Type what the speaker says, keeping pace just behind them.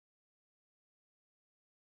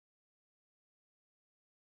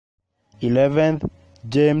11th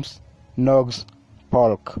James Knox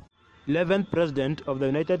Polk. 11th President of the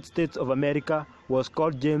United States of America was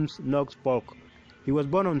called James Knox Polk. He was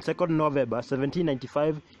born on 2nd November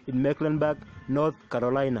 1795 in Mecklenburg, North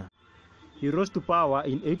Carolina. He rose to power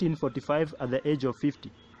in 1845 at the age of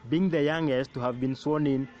 50, being the youngest to have been sworn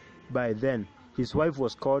in by then. His wife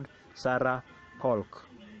was called Sarah Polk.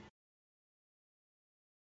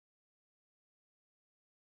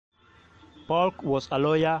 Polk was a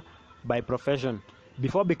lawyer by profession.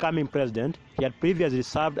 Before becoming president, he had previously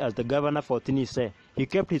served as the governor for Tennessee. He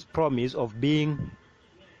kept his promise of being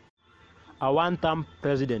a one-term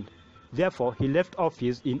president. Therefore, he left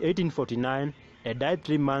office in 1849 and died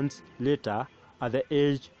 3 months later at the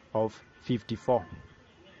age of 54.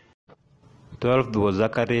 12th was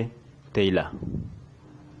Zachary Taylor.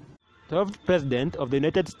 12th President of the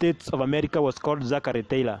United States of America was called Zachary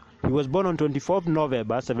Taylor. He was born on 24th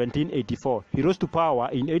November 1784. He rose to power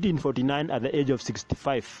in 1849 at the age of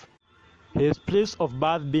 65. His place of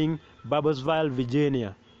birth being Barboursville,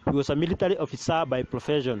 Virginia. He was a military officer by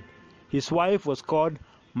profession. His wife was called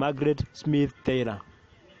Margaret Smith Taylor.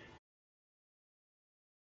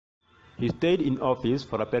 He stayed in office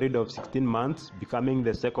for a period of 16 months, becoming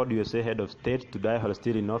the second USA head of state to die while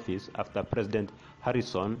still in office after President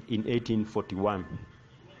Harrison in 1841.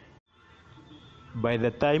 By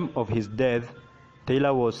the time of his death,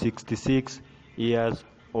 Taylor was 66 years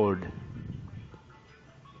old.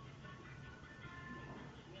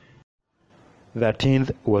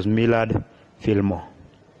 13th was Millard Fillmore.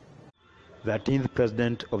 13th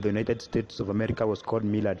President of the United States of America was called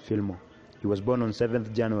Millard Fillmore. He was born on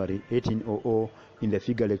 7th January 1800 in the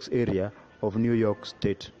Finger Lakes area of New York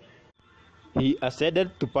State. He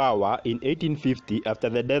ascended to power in 1850 after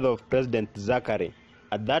the death of President Zachary.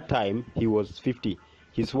 At that time, he was 50.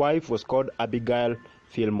 His wife was called Abigail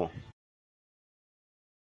Fillmore.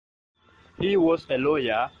 He was a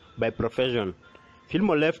lawyer by profession.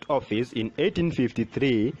 Fillmore left office in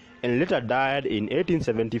 1853 and later died in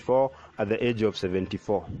 1874 at the age of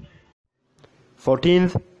 74.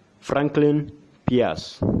 14th, Franklin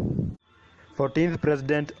Pierce. 14th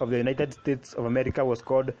President of the United States of America was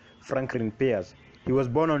called Franklin Pierce. He was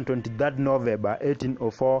born on 23rd November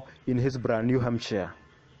 1804 in Hillsborough, New Hampshire.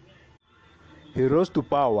 He rose to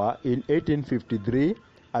power in 1853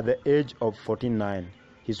 at the age of 49.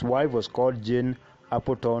 His wife was called Jane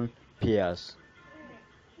Appleton Pierce.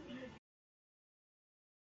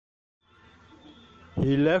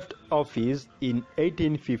 He left office in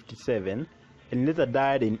 1857 and later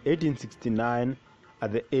died in 1869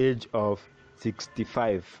 at the age of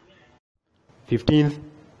 65. 15th,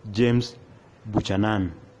 James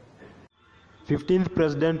Buchanan. 15th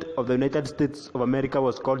President of the United States of America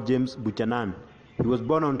was called James Buchanan. He was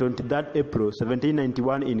born on 23rd April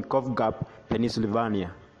 1791 in Cove Gap,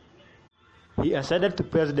 Pennsylvania. He ascended to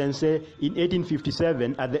presidency in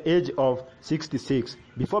 1857 at the age of 66.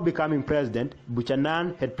 Before becoming president,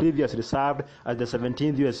 Buchanan had previously served as the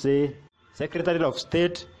 17th USA Secretary of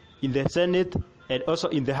State in the Senate and also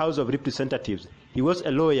in the House of Representatives. He was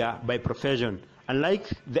a lawyer by profession.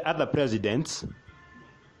 Unlike the other presidents,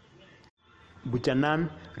 Buchanan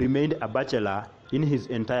remained a bachelor in his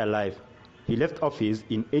entire life. He left office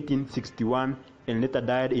in 1861 and later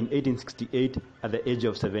died in 1868 at the age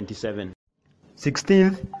of 77.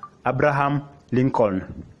 16th, Abraham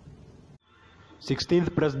Lincoln.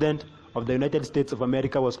 16th President of the United States of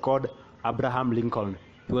America was called Abraham Lincoln.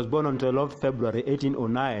 He was born on 12th February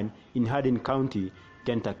 1809 in Hardin County,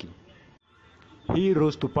 Kentucky. He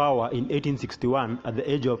rose to power in 1861 at the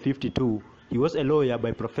age of 52. He was a lawyer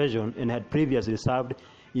by profession and had previously served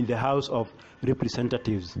in the House of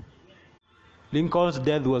Representatives. Lincoln's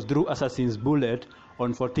death was through assassin's bullet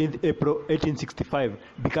on 14th April 1865,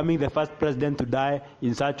 becoming the first president to die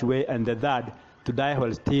in such way and the third to die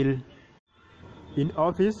while still in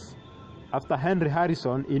office after Henry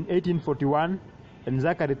Harrison in 1841 and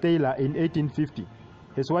Zachary Taylor in 1850.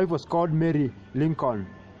 His wife was called Mary Lincoln.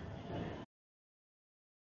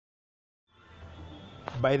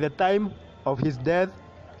 By the time of his death,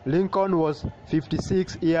 Lincoln was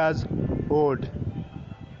 56 years old.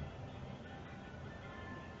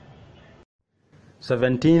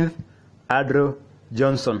 17th, Andrew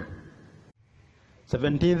Johnson.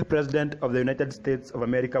 17th President of the United States of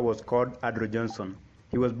America was called Andrew Johnson.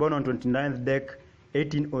 He was born on 29th Dec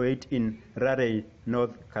 1808 in Raleigh,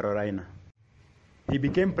 North Carolina. He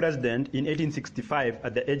became president in 1865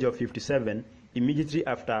 at the age of 57, immediately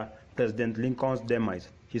after President Lincoln's demise.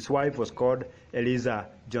 His wife was called Eliza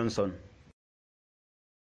Johnson.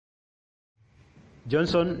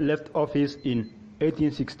 Johnson left office in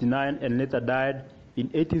 1869 and later died in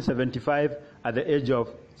 1875 at the age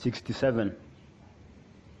of 67.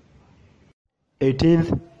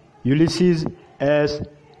 18th, Ulysses S.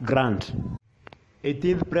 Grant.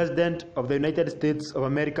 18th President of the United States of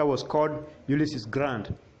America was called Ulysses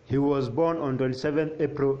Grant. He was born on 27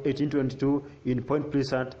 April 1822 in Point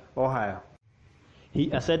Pleasant, Ohio. He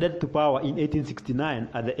ascended to power in 1869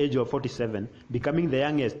 at the age of 47, becoming the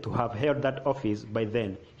youngest to have held that office by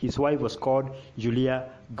then. His wife was called Julia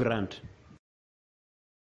Grant.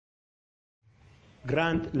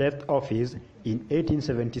 Grant left office in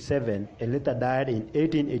 1877 and later died in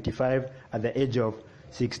 1885 at the age of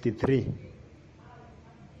 63.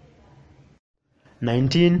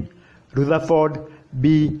 19. Rutherford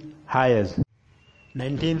B. Hayes.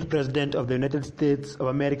 19th President of the United States of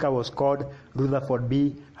America was called Rutherford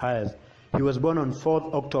B. Hayes. He was born on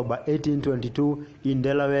 4th October 1822 in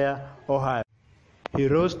Delaware, Ohio. He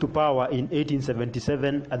rose to power in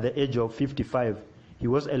 1877 at the age of 55. He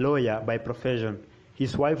was a lawyer by profession.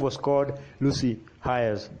 His wife was called Lucy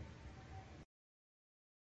Hayes.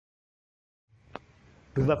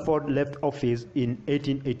 Rutherford left office in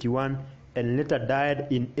 1881 and later died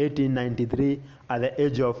in 1893 at the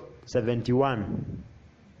age of 71.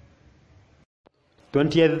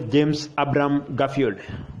 20th James Abram Garfield.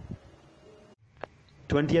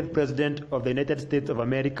 20th President of the United States of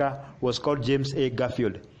America was called James A.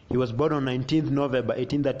 Garfield. He was born on 19th November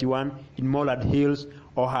 1831 in Mollard Hills,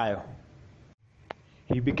 Ohio.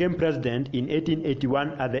 He became president in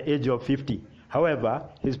 1881 at the age of 50. However,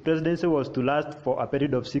 his presidency was to last for a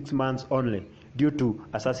period of 6 months only due to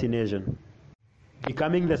assassination.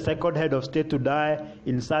 Becoming the second head of state to die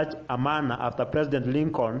in such a manner after President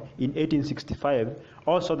Lincoln in 1865,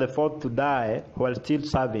 also the fourth to die while still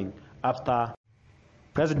serving after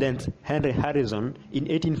Presidents Henry Harrison in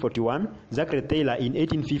 1841, Zachary Taylor in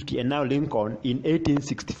 1850, and now Lincoln in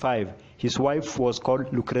 1865. His wife was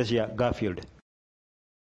called Lucretia Garfield.